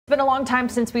Been a long time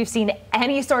since we've seen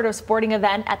any sort of sporting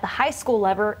event at the high school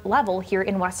level here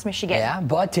in West Michigan. Yeah,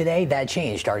 but today that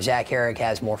changed. Our Zach Herrick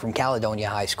has more from Caledonia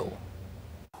High School.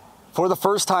 For the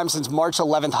first time since March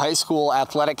 11th, high school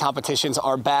athletic competitions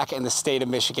are back in the state of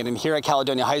Michigan. And here at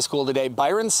Caledonia High School today,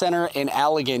 Byron Center in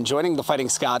Allegan joining the Fighting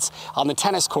Scots on the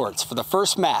tennis courts for the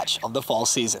first match of the fall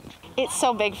season. It's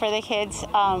so big for the kids.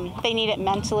 They need it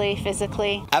mentally,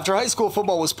 physically. After high school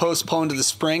football was postponed to the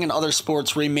spring and other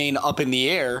sports remain up in the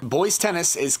air, boys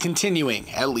tennis is continuing,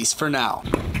 at least for now.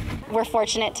 We're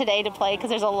fortunate today to play because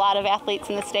there's a lot of athletes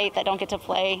in the state that don't get to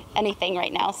play anything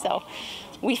right now. So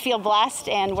we feel blessed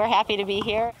and we're happy to be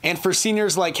here. And for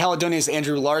seniors like Caledonia's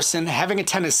Andrew Larson, having a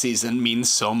tennis season means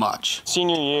so much.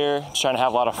 Senior year, trying to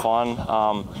have a lot of fun.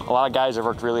 A lot of guys have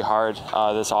worked really hard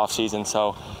this off season,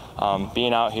 so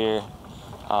being out here,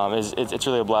 it's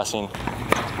really a blessing.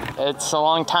 It's a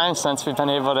long time since we've been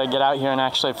able to get out here and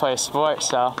actually play a sport,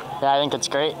 so yeah, I think it's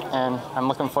great, and I'm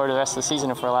looking forward to the rest of the season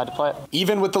if we're allowed to play it.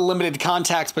 Even with the limited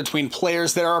contact between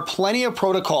players, there are plenty of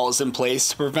protocols in place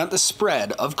to prevent the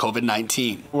spread of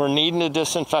COVID-19. We're needing to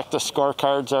disinfect the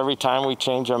scorecards every time we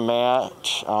change a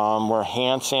match. We're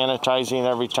hand sanitizing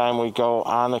every time we go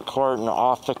on the court and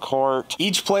off the court.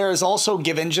 Each player is also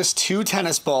given just 2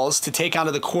 tennis balls to take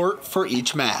onto the court for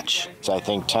each match. I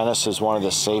think tennis is one of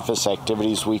the safest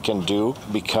activities we can do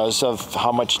because of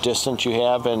how much distance you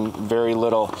have and very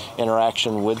little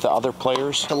interaction with the other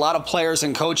players. A lot of players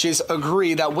and coaches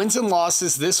agree that wins and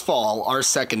losses this fall are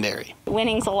secondary.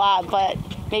 Winning's a lot, but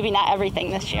maybe not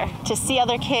everything this year. To see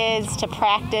other kids, to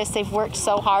practice, they've worked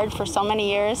so hard for so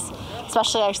many years,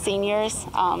 especially our seniors.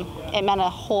 It meant a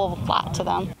whole lot to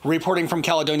them. Reporting from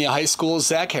Caledonia High School,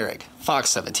 Zach Herrick, Fox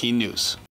 17 News.